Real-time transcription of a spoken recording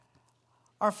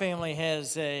Our family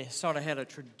has had a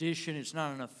tradition. It's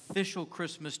not an official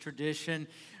Christmas tradition,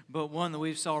 but one that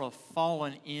we've sort of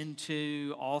fallen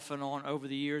into off and on over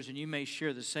the years, and you may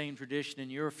share the same tradition in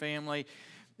your family.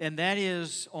 And that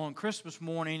is on Christmas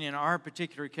morning, in our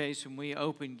particular case, when we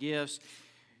open gifts,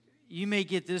 you may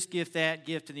get this gift, that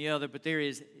gift, and the other, but there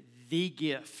is the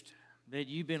gift that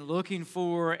you've been looking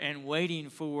for and waiting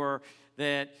for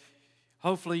that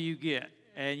hopefully you get.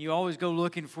 And you always go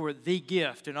looking for the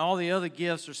gift, and all the other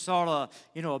gifts are sort of,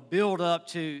 a build up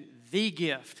to the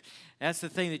gift. That's the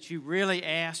thing that you really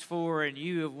asked for and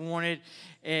you have wanted.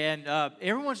 And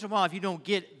every once in a while, if you don't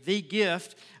get the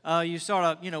gift, you sort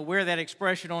of, wear that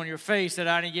expression on your face that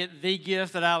I didn't get the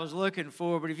gift that I was looking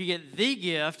for. But if you get the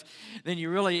gift, then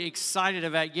you're really excited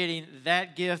about getting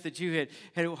that gift that you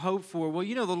had hoped for. Well,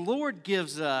 the Lord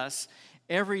gives us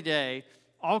every day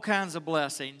all kinds of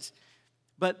blessings.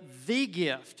 But the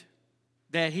gift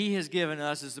that He has given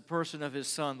us is the person of His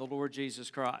Son, the Lord Jesus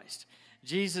Christ.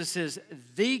 Jesus is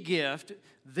the gift,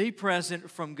 the present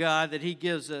from God that He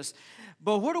gives us.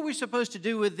 But what are we supposed to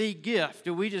do with the gift?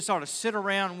 Do we just sort of sit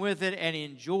around with it and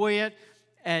enjoy it,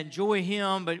 and enjoy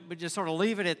Him, but just sort of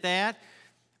leave it at that?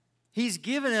 He's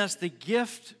given us the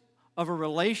gift of a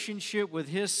relationship with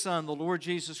His Son, the Lord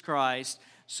Jesus Christ,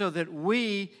 so that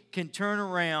we can turn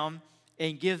around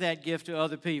and give that gift to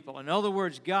other people. In other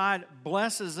words, God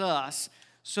blesses us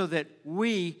so that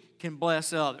we can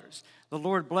bless others. The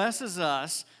Lord blesses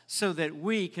us so that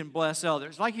we can bless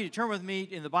others. I'd like you to turn with me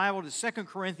in the Bible to 2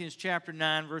 Corinthians chapter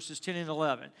 9, verses 10 and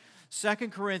 11. 2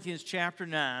 Corinthians chapter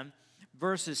 9,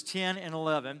 verses 10 and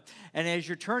 11. And as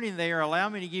you're turning there, allow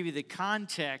me to give you the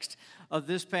context of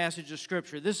this passage of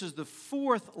Scripture. This is the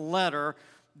fourth letter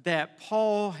that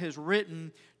Paul has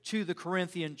written to the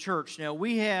Corinthian church. Now,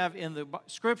 we have in the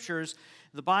Scriptures,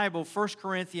 the Bible, 1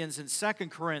 Corinthians and 2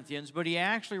 Corinthians, but he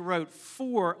actually wrote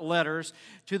 4 letters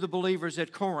to the believers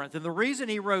at Corinth. And the reason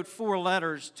he wrote 4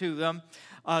 letters to them,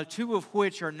 2 of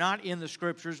which are not in the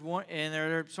Scriptures, and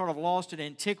they're sort of lost in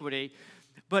antiquity,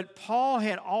 but Paul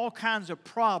had all kinds of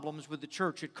problems with the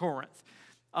church at Corinth.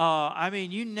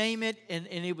 You name it, and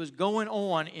it was going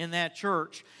on in that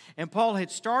church. And Paul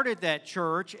had started that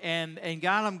church and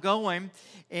got them going,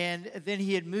 and then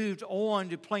he had moved on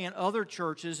to plant other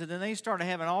churches, and then they started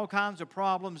having all kinds of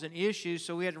problems and issues,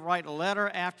 so we had to write letter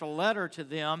after letter to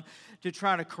them to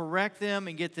try to correct them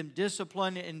and get them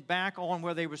disciplined and back on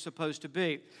where they were supposed to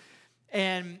be.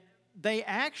 And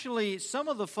some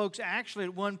of the folks actually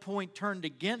at one point turned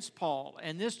against Paul,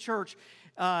 and this church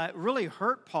really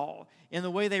hurt Paul in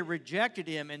the way they rejected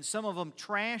him, and some of them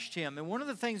trashed him. And one of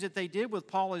the things that they did with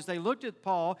Paul is they looked at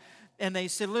Paul and they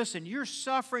said, listen, you're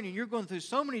suffering and you're going through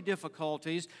so many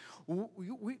difficulties.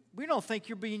 We don't think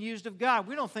you're being used of God.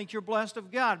 We don't think you're blessed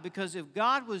of God, because if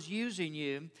God was using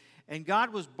you and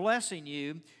God was blessing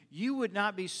you, you would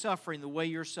not be suffering the way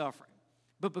you're suffering.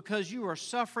 But because you are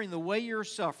suffering the way you're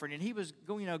suffering, and he was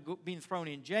being thrown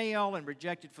in jail and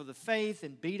rejected for the faith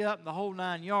and beat up in the whole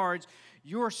 9 yards,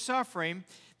 your suffering,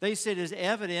 they said, is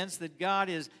evidence that God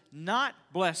is not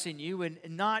blessing you and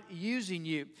not using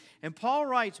you. And Paul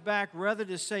writes back, rather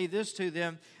to say this to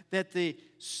them, that the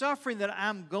suffering that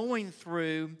I'm going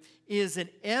through is an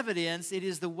evidence, it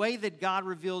is the way that God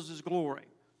reveals His glory.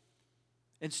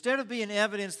 Instead of being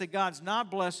evidence that God's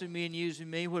not blessing me and using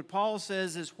me, what Paul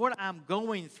says is what I'm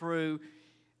going through,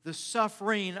 the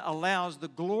suffering allows the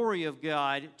glory of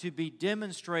God to be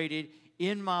demonstrated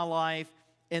in my life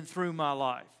and through my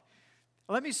life.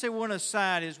 Let me say one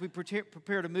aside as we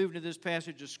prepare to move into this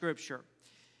passage of Scripture.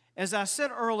 As I said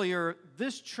earlier,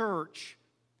 this church,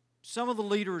 some of the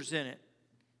leaders in it,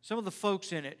 some of the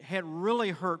folks in it had really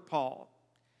hurt Paul.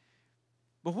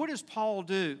 But what does Paul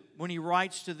do when he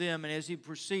writes to them and as he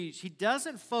proceeds? He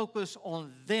doesn't focus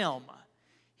on them.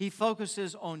 He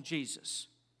focuses on Jesus.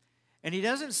 And he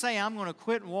doesn't say, I'm going to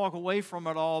quit and walk away from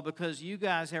it all because you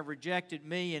guys have rejected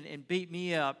me and beat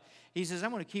me up. He says, I'm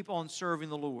going to keep on serving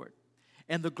the Lord.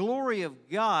 And the glory of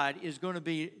God is going to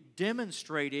be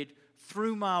demonstrated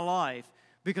through my life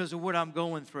because of what I'm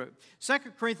going through. 2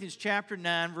 Corinthians chapter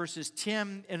 9, verses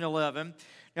 10 and 11.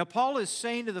 Now, Paul is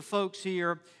saying to the folks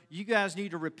here, you guys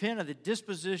need to repent of the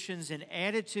dispositions and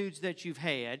attitudes that you've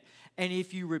had. And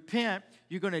if you repent,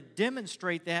 you're going to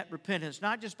demonstrate that repentance,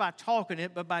 not just by talking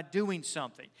it, but by doing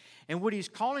something. And what he's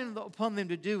calling upon them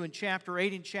to do in chapter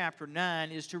 8 and chapter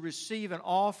 9 is to receive an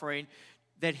offering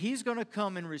that he's going to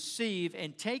come and receive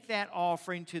and take that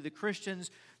offering to the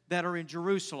Christians that are in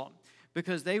Jerusalem,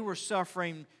 because they were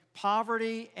suffering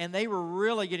poverty and they were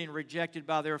really getting rejected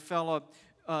by their fellow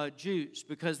Jews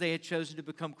because they had chosen to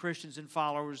become Christians and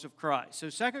followers of Christ. So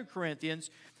 2 Corinthians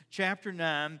chapter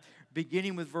 9,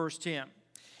 beginning with verse 10.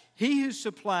 He who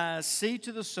supplies seed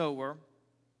to the sower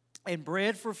and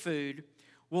bread for food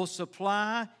will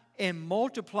supply and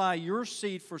multiply your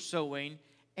seed for sowing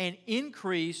and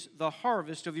increase the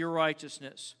harvest of your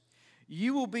righteousness.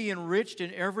 You will be enriched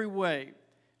in every way,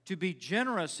 to be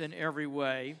generous in every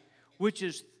way,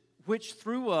 which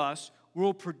through us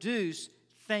will produce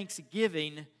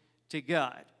thanksgiving to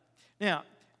God. Now,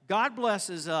 God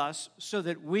blesses us so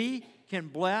that we can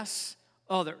bless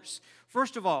others.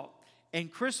 First of all, in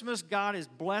Christmas, God is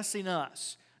blessing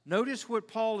us. Notice what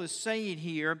Paul is saying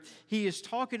here. He is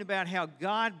talking about how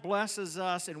God blesses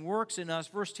us and works in us.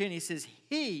 Verse 10, he says,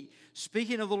 He,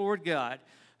 speaking of the Lord God,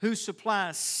 who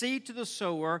supplies seed to the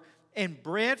sower and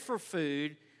bread for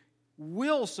food,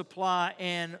 will supply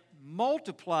and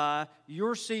multiply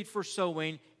your seed for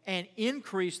sowing and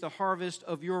increase the harvest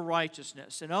of your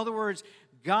righteousness. In other words,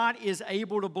 God is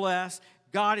able to bless.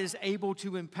 God is able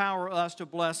to empower us to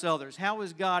bless others. How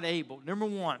is God able? Number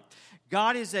one,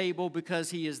 God is able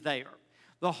because He is there.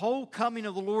 The whole coming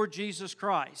of the Lord Jesus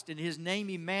Christ, in His name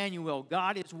Emmanuel,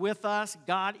 God is with us,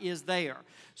 God is there.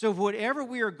 So whatever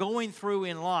we are going through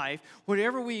in life,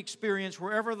 whatever we experience,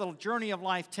 wherever the journey of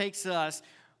life takes us,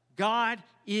 God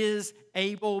is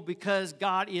able because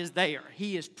God is there.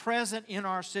 He is present in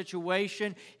our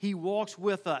situation. He walks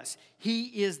with us.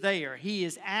 He is there. He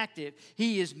is active.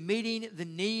 He is meeting the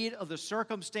need of the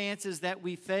circumstances that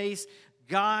we face.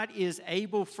 God is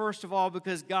able, first of all,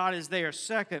 because God is there.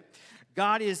 Second,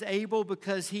 God is able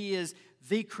because He is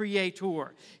the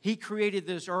Creator. He created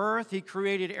this earth. He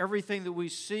created everything that we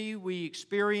see, we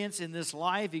experience in this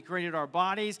life. He created our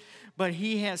bodies, but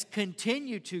He has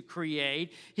continued to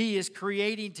create. He is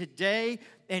creating today,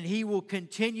 and He will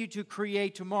continue to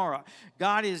create tomorrow.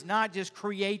 God is not just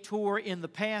Creator in the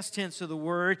past tense of the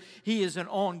word. He is an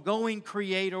ongoing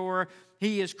Creator.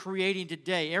 He is creating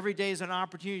today. Every day is an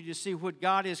opportunity to see what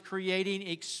God is creating,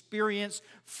 experience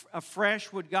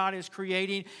afresh what God is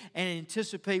creating, and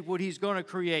anticipate what He's going to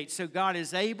create. So God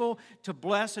is able to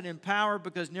bless and empower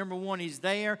because, number one, He's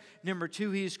there. Number two,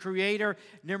 He's Creator.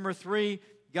 Number three,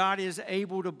 God is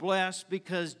able to bless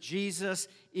because Jesus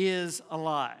is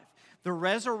alive. The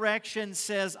resurrection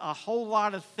says a whole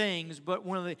lot of things, but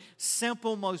one of the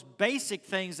simple, most basic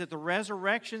things that the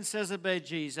resurrection says about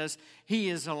Jesus, He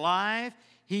is alive,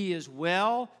 He is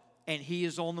well, and He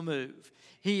is on the move.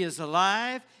 He is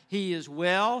alive, He is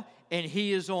well, and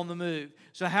He is on the move.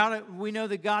 So how do we know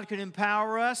that God can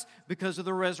empower us? Because of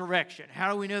the resurrection.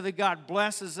 How do we know that God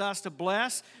blesses us to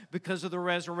bless? Because of the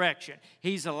resurrection.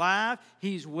 He's alive,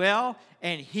 He's well,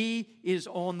 and He is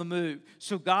on the move.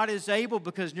 So God is able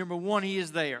because, number one, He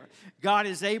is there. God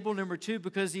is able, number two,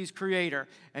 because He's Creator.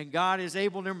 And God is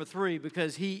able, number three,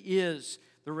 because He is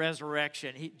the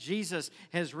resurrection. Jesus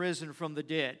has risen from the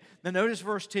dead. Now notice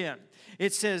verse 10.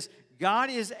 It says,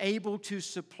 God is able to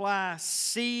supply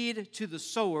seed to the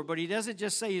sower, but He doesn't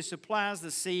just say He supplies the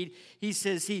seed, He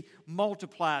says He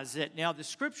multiplies it. Now, the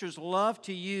Scriptures love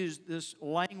to use this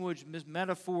language, this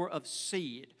metaphor of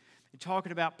seed. They're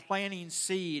talking about planting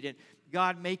seed and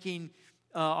God making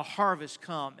a harvest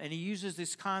come. And He uses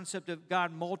this concept of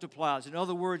God multiplies. In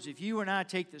other words, if you and I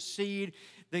take the seed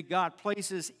that God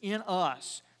places in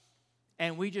us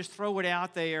and we just throw it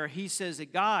out there, He says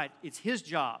that God, it's His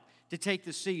job to take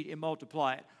the seed and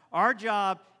multiply it. Our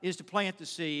job is to plant the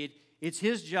seed. It's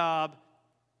His job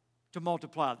to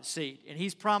multiply the seed. And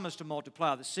He's promised to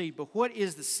multiply the seed. But what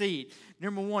is the seed?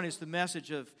 Number one is the message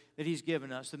that He's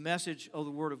given us, the message of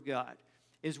the Word of God.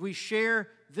 As we share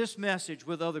this message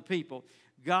with other people,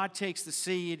 God takes the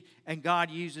seed and God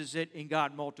uses it and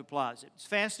God multiplies it. It's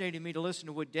fascinating to me to listen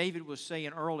to what David was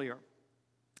saying earlier.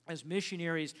 As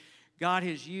missionaries, God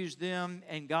has used them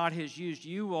and God has used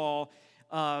you all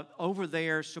over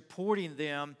there supporting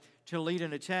them to lead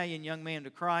an Italian young man to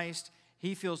Christ.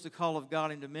 He feels the call of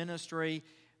God into ministry.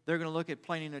 They're going to look at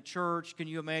planting a church. Can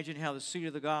you imagine how the seed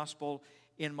of the gospel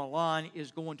in Milan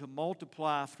is going to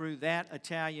multiply through that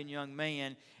Italian young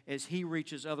man as he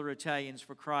reaches other Italians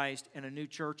for Christ and a new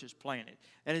church is planted?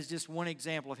 That is just one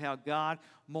example of how God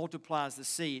multiplies the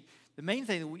seed. The main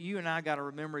thing that you and I got to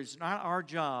remember is it's not our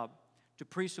job to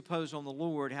presuppose on the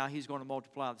Lord how He's going to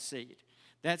multiply the seed.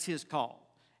 That's His call,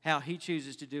 how He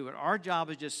chooses to do it. Our job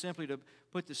is just simply to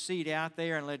put the seed out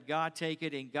there and let God take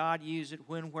it and God use it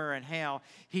when, where, and how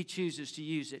He chooses to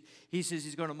use it. He says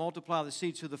He's going to multiply the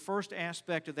seed. So the first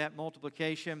aspect of that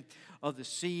multiplication of the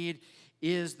seed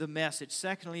is the message.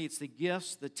 Secondly, it's the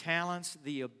gifts, the talents,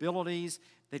 the abilities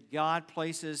that God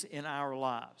places in our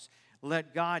lives.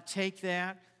 Let God take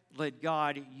that. Let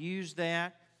God use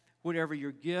that. Whatever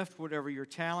your gift, whatever your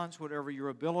talents, whatever your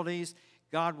abilities,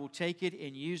 God will take it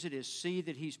and use it as seed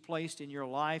that He's placed in your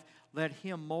life. Let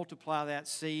Him multiply that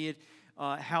seed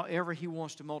however He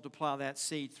wants to multiply that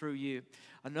seed through you.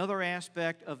 Another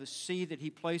aspect of the seed that He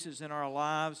places in our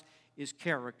lives is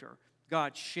character.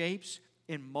 God shapes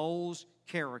and molds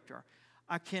character.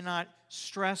 I cannot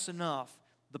stress enough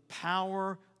the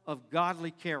power of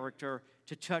godly character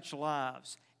to touch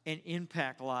lives and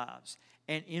impact lives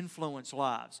and influence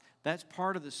lives. That's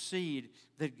part of the seed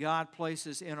that God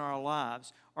places in our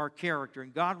lives, our character.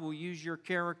 And God will use your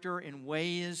character in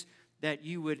ways that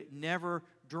you would never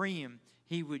dream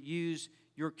He would use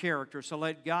your character. So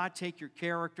let God take your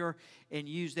character and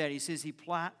use that. He says He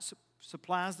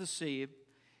supplies the seed.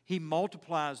 He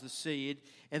multiplies the seed.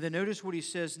 And then notice what He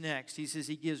says next. He says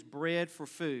He gives bread for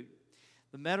food.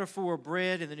 The metaphor of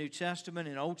bread in the New Testament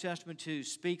and Old Testament too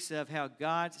speaks of how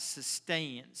God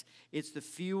sustains. It's the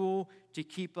fuel to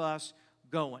keep us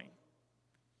going.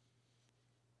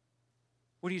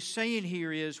 What He's saying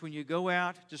here is when you go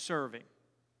out to serve Him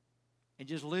and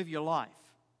just live your life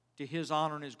to His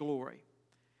honor and His glory,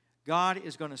 God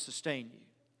is going to sustain you.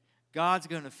 God's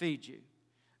going to feed you.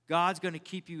 God's going to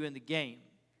keep you in the game.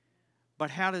 But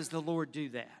how does the Lord do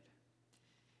that?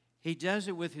 He does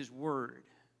it with His Word.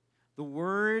 The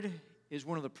Word is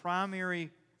one of the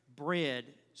primary bread,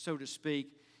 so to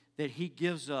speak, that He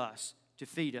gives us to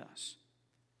feed us.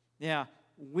 Now,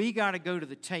 we got to go to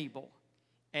the table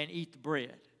and eat the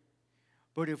bread.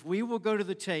 But if we will go to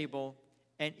the table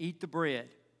and eat the bread,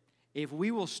 if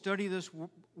we will study this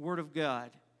Word of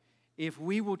God, if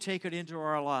we will take it into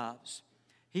our lives,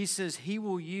 He says He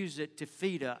will use it to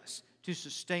feed us, to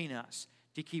sustain us,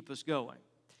 to keep us going.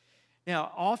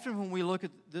 Now, often when we look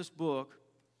at this book,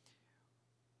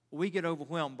 we get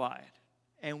overwhelmed by it.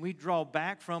 And we draw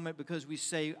back from it because we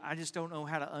say, I just don't know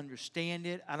how to understand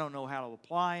it. I don't know how to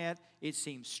apply it. It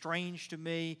seems strange to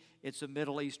me. It's a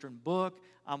Middle Eastern book.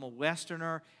 I'm a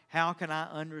Westerner. How can I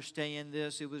understand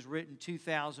this? It was written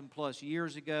 2,000 plus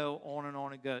years ago. On and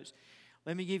on it goes.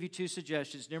 Let me give you two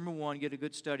suggestions. Number one, get a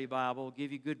good study Bible.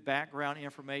 Give you good background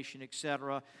information,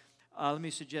 etc. Let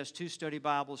me suggest two study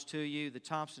Bibles to you. The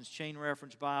Thompson's Chain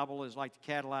Reference Bible is like the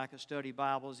Cadillac of study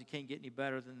Bibles. You can't get any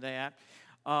better than that.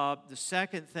 The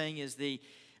second thing is the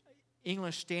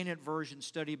English Standard Version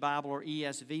Study Bible, or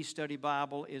ESV Study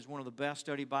Bible, is one of the best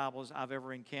study Bibles I've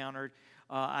ever encountered.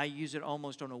 I use it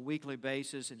almost on a weekly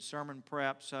basis in sermon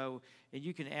prep, and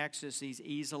you can access these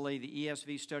easily. The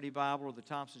ESV Study Bible or the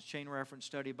Thompson's Chain Reference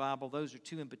Study Bible, those are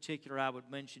two in particular I would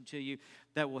mention to you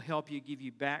that will help you, give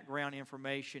you background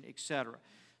information, etc.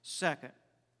 Second,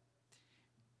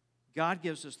 God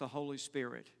gives us the Holy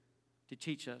Spirit to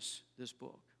teach us this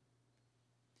book.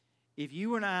 If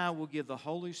you and I will give the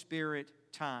Holy Spirit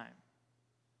time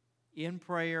in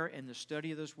prayer and the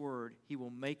study of this Word, He will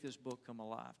make this book come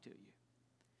alive to you.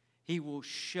 He will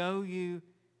show you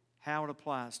how it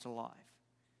applies to life.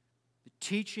 The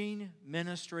teaching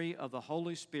ministry of the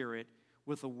Holy Spirit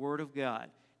with the Word of God.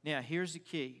 Now, here's the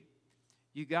key.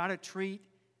 You got to treat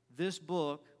this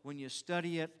book, when you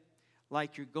study it,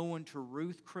 like you're going to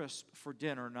Ruth Crisp for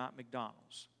dinner, not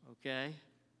McDonald's, okay?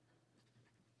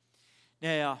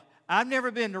 Now, I've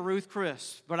never been to Ruth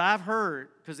Crisp, but I've heard,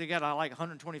 because they got like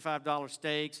 $125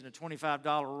 steaks and a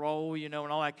 $25 roll, and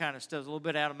all that kind of stuff. It's a little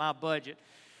bit out of my budget.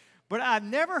 But I've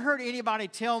never heard anybody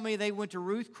tell me they went to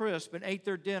Ruth Crisp and ate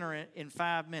their dinner in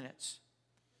 5 minutes.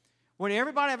 When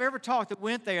everybody I've ever talked that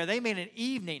went there, they made an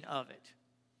evening of it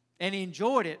and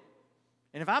enjoyed it.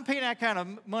 And if I'm paying that kind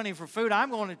of money for food,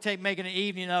 I'm going to making an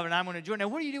evening of it, and I'm going to enjoy it. Now,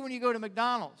 what do you do when you go to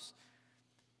McDonald's?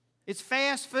 It's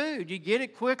fast food. You get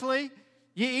it quickly,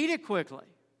 you eat it quickly,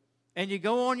 and you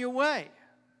go on your way.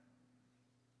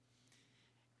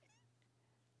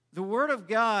 The Word of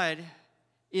God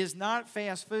is not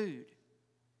fast food.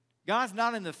 God's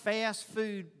not in the fast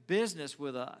food business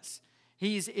with us.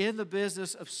 He's in the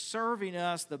business of serving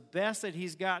us the best that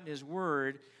He's got in His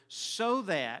Word so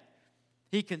that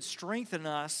He can strengthen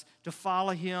us to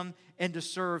follow Him and to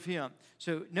serve Him.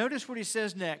 So notice what He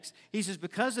says next. He says,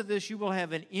 because of this you will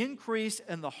have an increase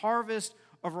in the harvest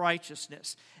of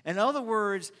righteousness. In other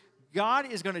words, God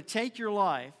is going to take your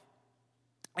life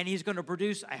and He's going to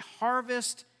produce a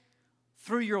harvest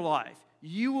through your life.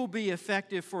 You will be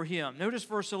effective for Him. Notice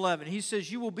verse 11. He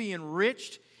says you will be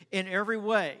enriched in every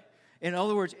way. In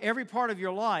other words, every part of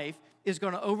your life is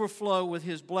going to overflow with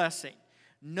His blessing.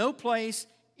 No place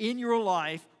in your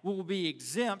life will be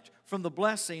exempt from the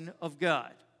blessing of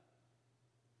God.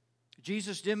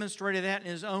 Jesus demonstrated that in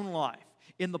His own life.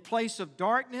 In the place of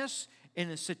darkness,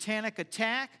 in a satanic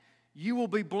attack, you will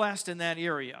be blessed in that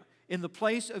area. In the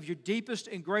place of your deepest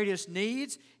and greatest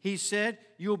needs, He said,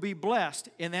 you'll be blessed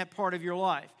in that part of your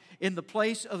life. In the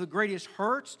place of the greatest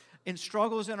hurts and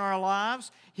struggles in our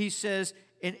lives, He says,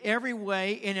 in every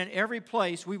way and in every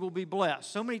place we will be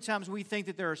blessed. So many times we think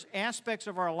that there are aspects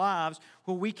of our lives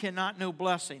where we cannot know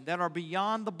blessing, that are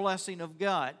beyond the blessing of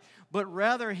God. But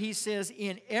rather, He says,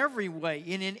 in every way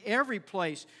and in every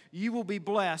place you will be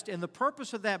blessed. And the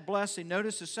purpose of that blessing,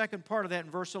 notice the second part of that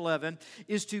in verse 11,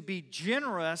 is to be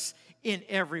generous in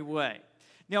every way.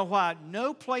 Now, while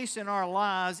no place in our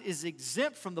lives is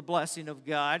exempt from the blessing of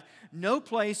God, no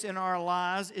place in our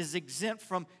lives is exempt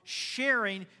from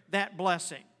sharing that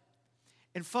blessing.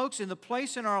 And folks, in the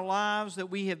place in our lives that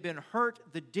we have been hurt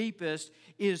the deepest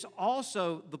is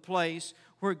also the place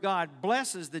where God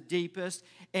blesses the deepest,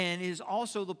 and is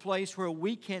also the place where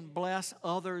we can bless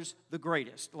others the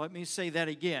greatest. Let me say that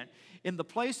again. In the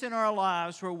place in our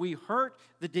lives where we hurt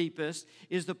the deepest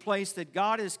is the place that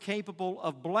God is capable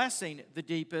of blessing the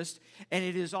deepest, and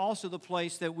it is also the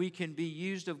place that we can be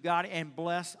used of God and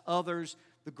bless others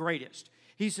the greatest.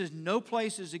 He says no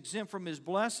place is exempt from His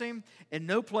blessing, and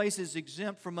no place is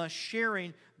exempt from us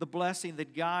sharing the blessing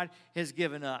that God has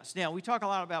given us. Now, we talk a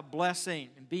lot about blessing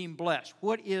and being blessed.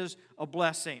 What is a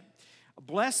blessing? A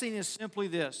blessing is simply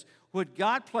this: what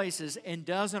God places and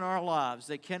does in our lives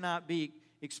that cannot be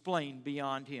explained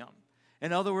beyond Him.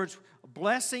 In other words, a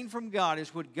blessing from God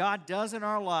is what God does in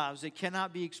our lives that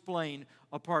cannot be explained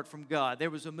apart from God. There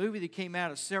was a movie that came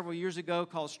out several years ago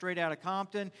called Straight Outta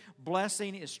Compton.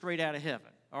 Blessing is straight out of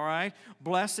heaven. All right?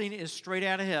 Blessing is straight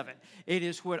out of heaven. It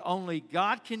is what only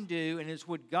God can do, and it's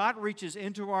what God reaches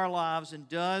into our lives and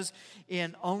does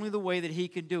in only the way that He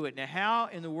can do it. Now, how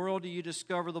in the world do you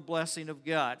discover the blessing of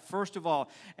God? First of all,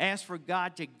 ask for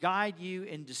God to guide you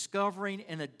in discovering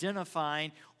and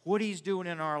identifying what He's doing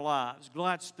in our lives.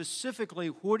 God, specifically,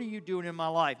 what are you doing in my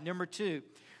life? Number two,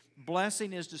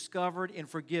 blessing is discovered in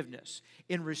forgiveness,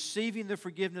 in receiving the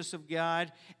forgiveness of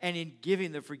God and in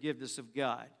giving the forgiveness of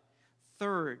God.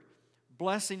 Third,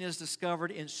 blessing is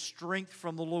discovered in strength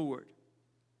from the Lord,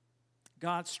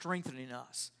 God strengthening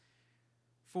us.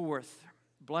 Fourth,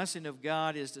 blessing of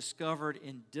God is discovered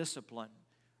in discipline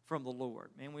from the Lord.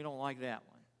 Man, we don't like that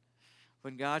one.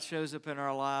 When God shows up in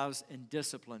our lives and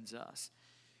disciplines us.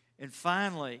 And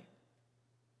finally,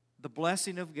 the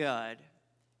blessing of God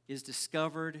is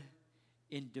discovered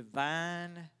in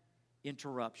divine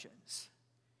interruptions.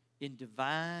 In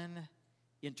divine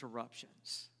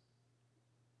interruptions.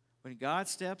 When God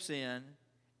steps in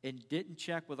and didn't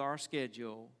check with our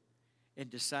schedule and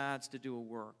decides to do a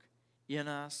work in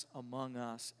us, among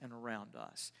us, and around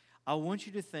us. I want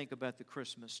you to think about the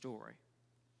Christmas story.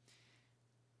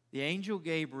 The angel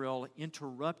Gabriel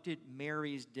interrupted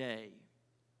Mary's day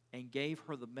and gave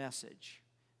her the message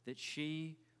that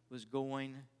she was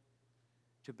going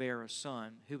to bear a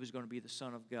son who was going to be the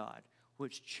Son of God,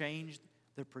 which changed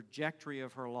the trajectory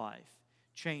of her life,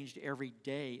 changed every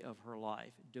day of her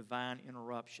life, divine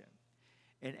interruption.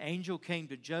 An angel came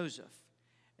to Joseph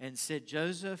and said,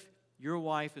 Joseph, your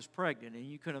wife is pregnant. And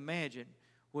you can imagine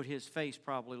what his face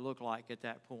probably looked like at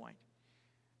that point.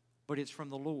 But it's from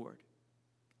the Lord.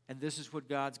 And this is what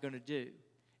God's going to do.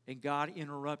 And God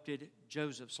interrupted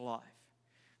Joseph's life.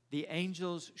 The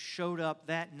angels showed up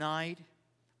that night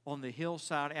on the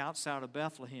hillside outside of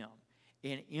Bethlehem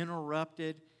and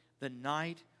interrupted the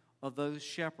night of those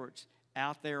shepherds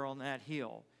out there on that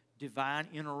hill. Divine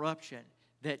interruption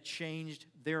that changed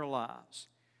their lives.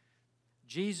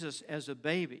 Jesus, as a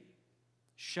baby,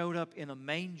 showed up in a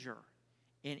manger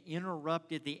and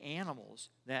interrupted the animals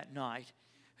that night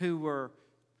who were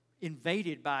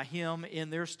invaded by Him in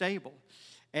their stable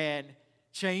and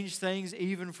changed things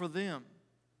even for them.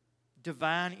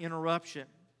 Divine interruption.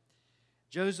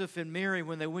 Joseph and Mary,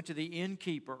 when they went to the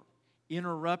innkeeper,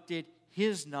 interrupted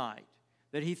his night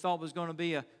that he thought was going to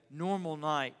be a normal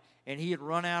night, and he had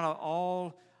run out of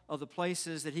all of the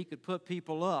places that he could put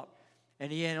people up,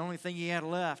 and the only thing he had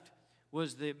left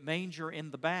was the manger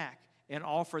in the back, and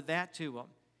offered that to him.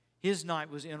 His night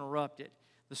was interrupted.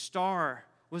 The star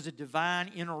was a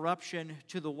divine interruption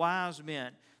to the wise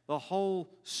men. The whole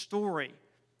story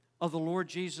of the Lord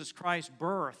Jesus Christ's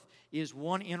birth is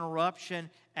one interruption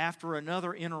after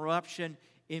another interruption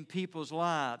in people's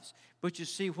lives. But you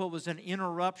see, what was an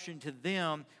interruption to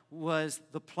them was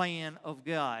the plan of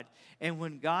God. And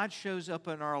when God shows up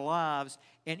in our lives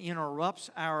and interrupts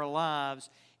our lives,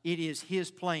 it is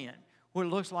His plan. What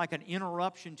looks like an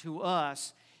interruption to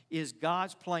us is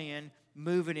God's plan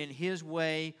moving in His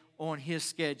way on His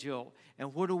schedule.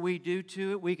 And what do we do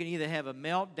to it? We can either have a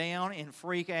meltdown and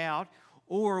freak out,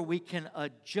 or we can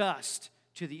adjust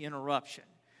to the interruption.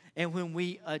 And when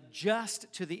we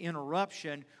adjust to the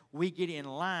interruption, we get in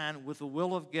line with the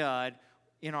will of God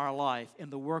in our life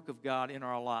and the work of God in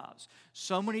our lives.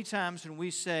 So many times when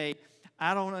we say,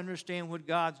 I don't understand what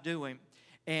God's doing,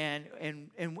 and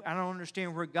I don't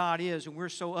understand where God is, and we're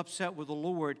so upset with the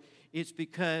Lord, it's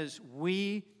because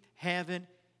we haven't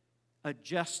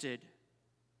adjusted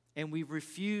and we've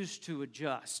refused to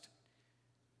adjust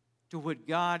to what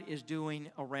God is doing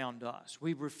around us.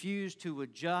 We've refused to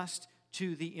adjust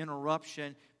to the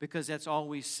interruption because that's all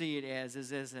we see it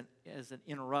as an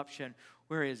interruption,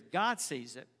 whereas God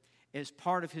sees it as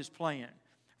part of His plan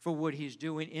for what He's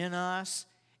doing in us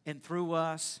and through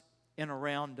us and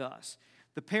around us.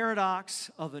 The paradox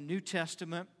of the New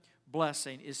Testament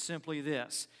blessing is simply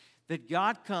this, that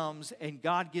God comes and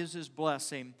God gives His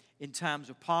blessing in times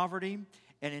of poverty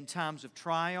and in times of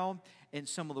trial and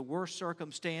some of the worst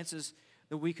circumstances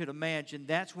that we could imagine.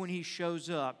 That's when He shows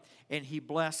up and He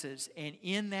blesses. And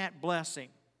in that blessing,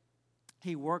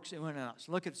 He works in us.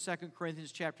 Look at 2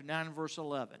 Corinthians chapter 9 and verse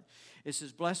 11. It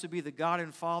says, Blessed be the God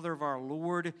and Father of our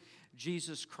Lord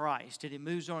Jesus Christ. And it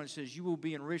moves on and says, You will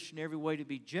be enriched in every way to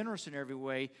be generous in every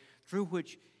way, through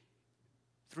which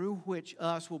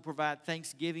us will provide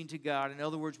thanksgiving to God. In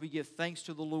other words, we give thanks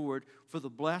to the Lord for the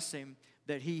blessing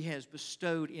that He has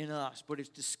bestowed in us. But it's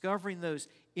discovering those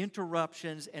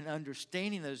interruptions and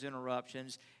understanding those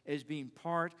interruptions as being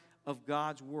part of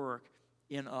God's work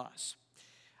in us.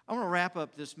 I want to wrap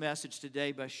up this message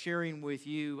today by sharing with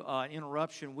you an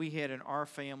interruption we had in our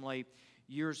family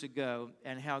years ago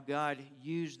and how God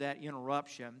used that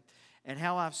interruption and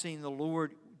how I've seen the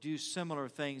Lord do similar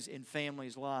things in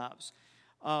families' lives.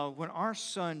 When our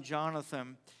son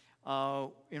Jonathan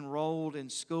enrolled in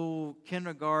school,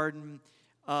 kindergarten,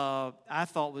 I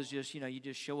thought was just, you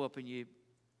just show up and you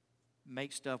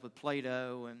make stuff with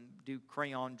Play-Doh and do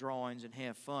crayon drawings and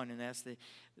have fun, and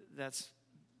that's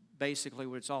basically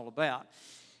what it's all about.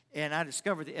 And I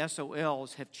discovered the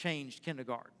SOLs have changed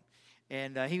kindergarten.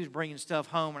 And he was bringing stuff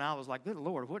home, and I was like, good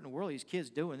Lord, what in the world are these kids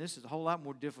doing? This is a whole lot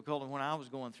more difficult than when I was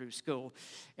going through school.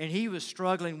 And he was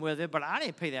struggling with it, but I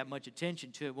didn't pay that much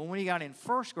attention to it. But when he got in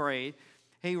first grade,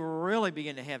 he really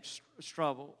began to have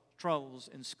troubles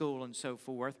in school and so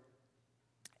forth.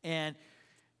 And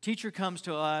teacher comes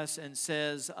to us and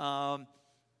says,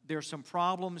 there's some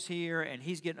problems here, and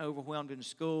he's getting overwhelmed in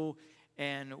school,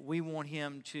 and we want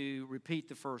him to repeat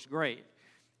the first grade.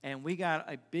 And we got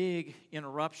a big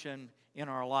interruption in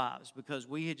our lives because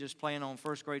we had just planned on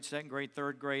first grade, second grade,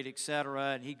 third grade,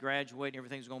 etc., and he graduated and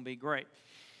everything's going to be great.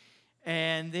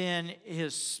 And then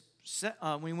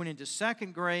when we went into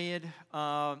second grade,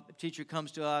 the teacher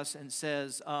comes to us and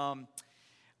says,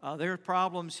 there are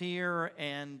problems here,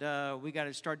 and we got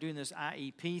to start doing this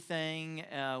IEP thing,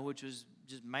 which was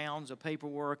just mounds of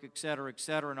paperwork, etc.,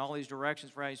 and all these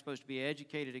directions for how you're supposed to be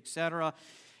educated, etc.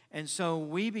 And so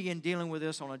we began dealing with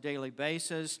this on a daily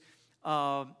basis.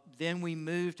 Then we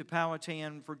moved to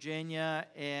Powhatan, Virginia,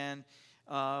 and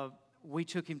we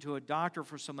took him to a doctor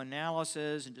for some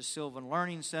analysis and to Sylvan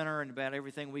Learning Center and about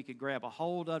everything we could grab a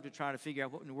hold of to try to figure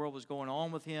out what in the world was going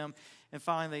on with him. And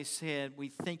finally they said, we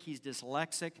think he's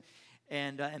dyslexic,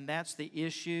 and that's the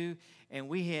issue. And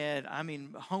we had,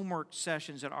 homework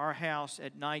sessions at our house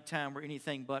at nighttime were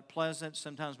anything but pleasant.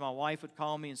 Sometimes my wife would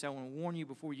call me and say, I want to warn you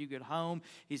before you get home.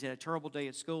 He's had a terrible day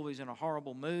at school. He's in a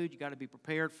horrible mood. You got to be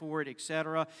prepared for it,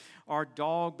 etc. Our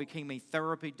dog became a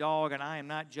therapy dog, and I am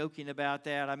not joking about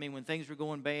that. When things were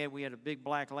going bad, we had a big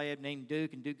black lab named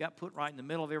Duke, and Duke got put right in the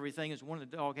middle of everything. As one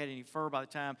of the dog had any fur by the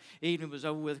time evening was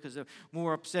over with, because the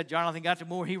more upset Jonathan got, the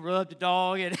more he rubbed the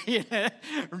dog, and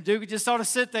Duke would just sort of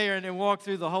sit there and then walk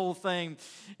through the whole thing,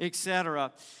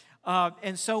 etc.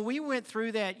 And so we went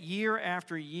through that year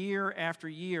after year after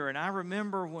year. And I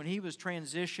remember when he was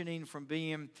transitioning from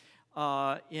being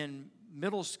in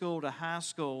middle school to high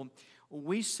school,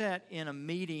 we sat in a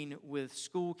meeting with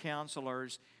school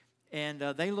counselors, and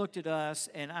they looked at us,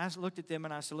 and I looked at them,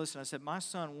 and I said, listen, my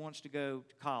son wants to go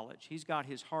to college. He's got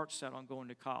his heart set on going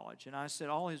to college. And I said,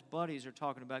 all his buddies are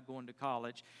talking about going to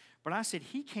college. But I said,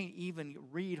 he can't even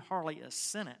read hardly a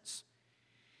sentence.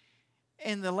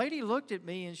 And the lady looked at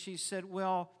me and she said,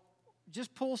 well,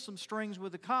 just pull some strings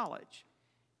with the college.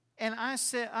 And I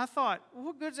thought,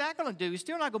 what good's that going to do? He's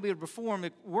still not going to be able to perform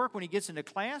work when he gets in the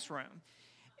classroom.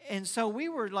 And so we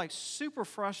were like super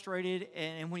frustrated,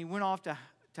 and when he went off to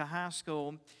high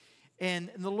school,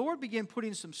 and the Lord began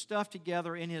putting some stuff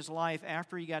together in his life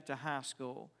after he got to high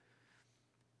school.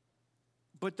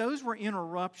 But those were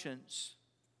interruptions,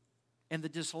 and the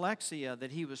dyslexia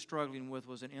that he was struggling with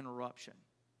was an interruption.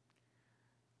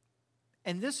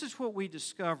 And this is what we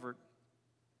discovered.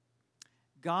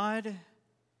 God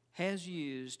has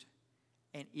used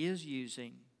and is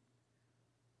using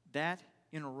that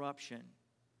interruption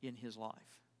in his life.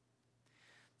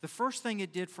 The first thing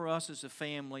it did for us as a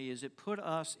family is it put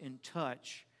us in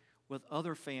touch with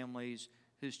other families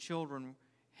whose children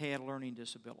had learning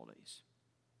disabilities.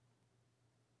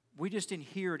 We just didn't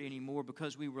hear it anymore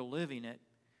because we were living it.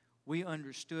 We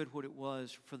understood what it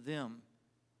was for them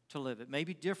to live it.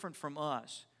 Maybe different from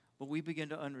us, but we began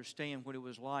to understand what it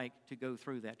was like to go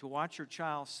through that. To watch your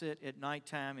child sit at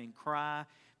nighttime and cry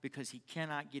because he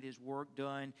cannot get his work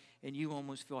done, and you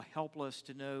almost feel helpless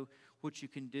to know what you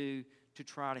can do to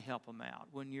try to help him out.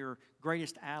 When your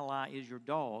greatest ally is your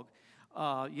dog,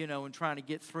 and trying to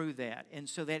get through that. And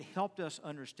so that helped us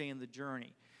understand the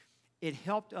journey. It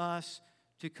helped us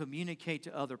to communicate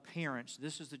to other parents,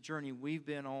 this is the journey we've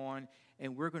been on,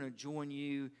 and we're going to join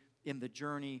you in the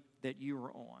journey that you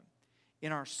are on.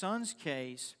 In our son's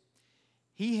case,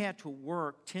 he had to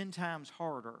work 10 times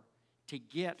harder to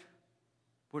get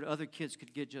what other kids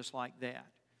could get just like that.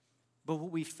 But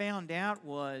what we found out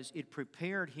was it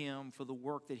prepared him for the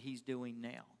work that he's doing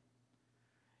now.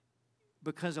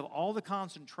 Because of all the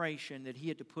concentration that he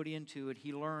had to put into it,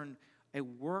 he learned a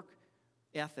work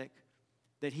ethic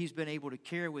that he's been able to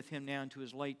carry with him now into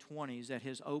his late 20s that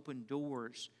has opened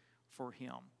doors for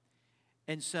him.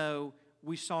 And so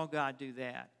we saw God do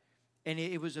that. And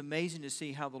it was amazing to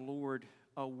see how the Lord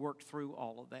worked through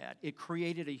all of that. It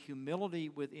created a humility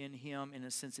within him and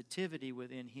a sensitivity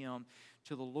within him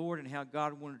to the Lord and how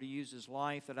God wanted to use his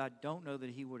life that I don't know that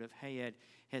he would have had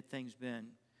things been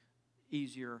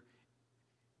easier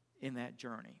in that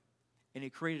journey. And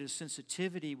it created a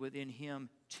sensitivity within him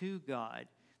to God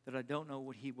that I don't know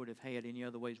what he would have had any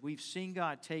other ways. We've seen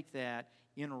God take that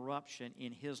interruption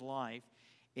in his life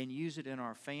and use it in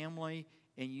our family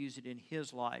and use it in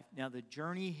his life. Now, the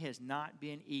journey has not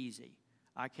been easy.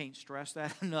 I can't stress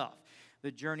that enough.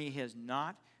 The journey has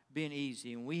not been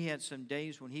easy. And we had some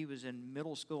days when he was in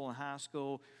middle school and high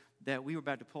school that we were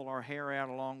about to pull our hair out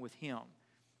along with him.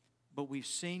 But we've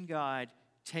seen God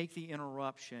take the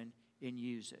interruption and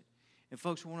use it. And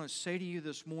folks, what I want to say to you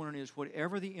this morning is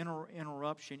whatever the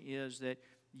interruption is that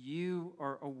you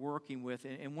are working with,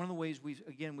 and one of the ways we've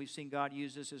seen God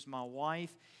use this is my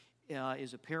wife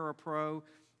is a parapro,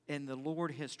 and the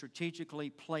Lord has strategically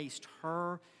placed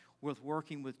her with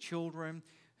working with children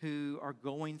who are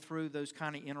going through those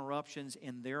kind of interruptions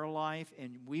in their life,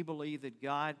 and we believe that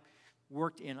God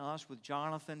worked in us with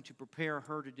Jonathan to prepare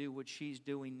her to do what she's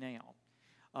doing now.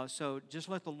 So just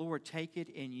let the Lord take it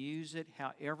and use it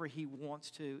however he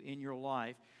wants to in your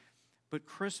life. But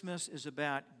Christmas is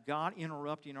about God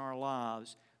interrupting our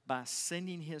lives by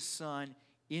sending his son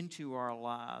into our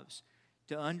lives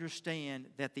to understand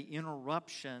that the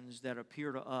interruptions that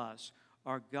appear to us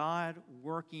are God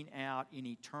working out an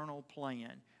eternal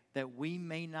plan that we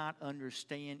may not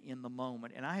understand in the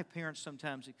moment. And I have parents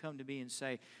sometimes that come to me and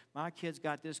say, my kid's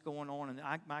got this going on, and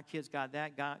my kid's got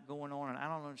that going on, and I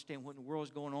don't understand what in the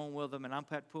world's going on with them, and I'm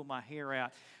about to pull my hair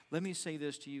out. Let me say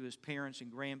this to you as parents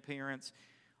and grandparents.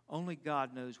 Only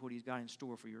God knows what he's got in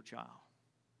store for your child.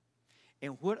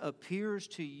 And what appears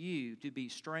to you to be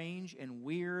strange and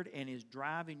weird and is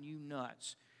driving you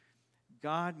nuts,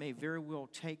 God may very well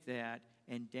take that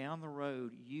and down the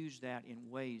road use that in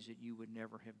ways that you would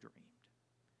never have dreamed.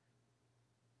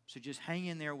 So just hang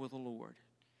in there with the Lord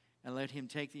and let him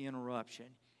take the interruption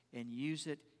and use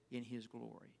it in his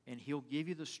glory. And he'll give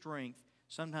you the strength,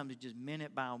 sometimes it's just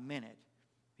minute by minute,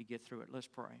 to get through it. Let's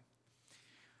pray.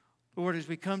 Lord, as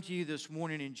we come to you this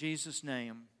morning in Jesus'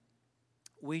 name,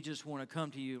 we just want to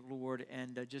come to you, Lord,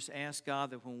 and just ask God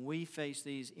that when we face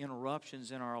these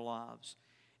interruptions in our lives,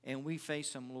 and we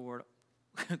face them, Lord,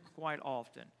 quite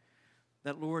often,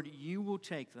 that, Lord, you will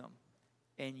take them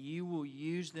and you will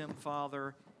use them,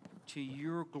 Father, to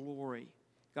your glory.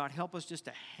 God, help us just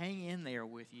to hang in there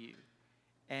with you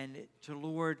and to,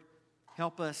 Lord,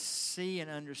 help us see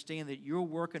and understand that you're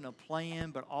working a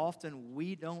plan, but often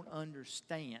we don't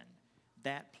understand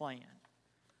that plan.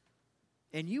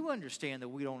 And you understand that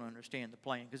we don't understand the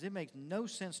plan because it makes no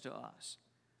sense to us.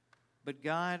 But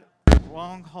God,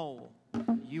 long haul,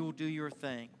 you will do your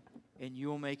thing and you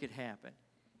will make it happen.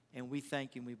 And we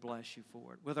thank you and we bless you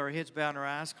for it. With our heads bowed and our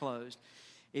eyes closed,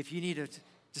 if you need to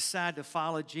decide to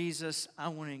follow Jesus, I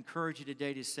want to encourage you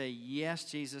today to say, yes,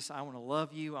 Jesus, I want to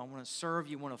love you, I want to serve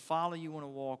you, I want to follow you, I want to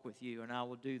walk with you, and I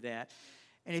will do that.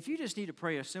 And if you just need to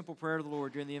pray a simple prayer to the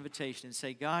Lord during the invitation and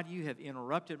say, God, you have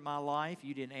interrupted my life.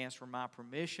 You didn't ask for my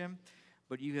permission,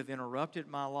 but you have interrupted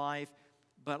my life.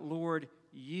 But Lord,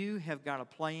 you have got a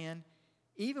plan.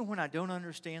 Even when I don't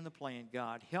understand the plan,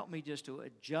 God, help me just to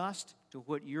adjust to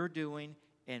what you're doing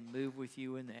and move with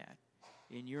you in that.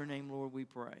 In your name, Lord, we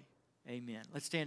pray. Amen. Let's stand.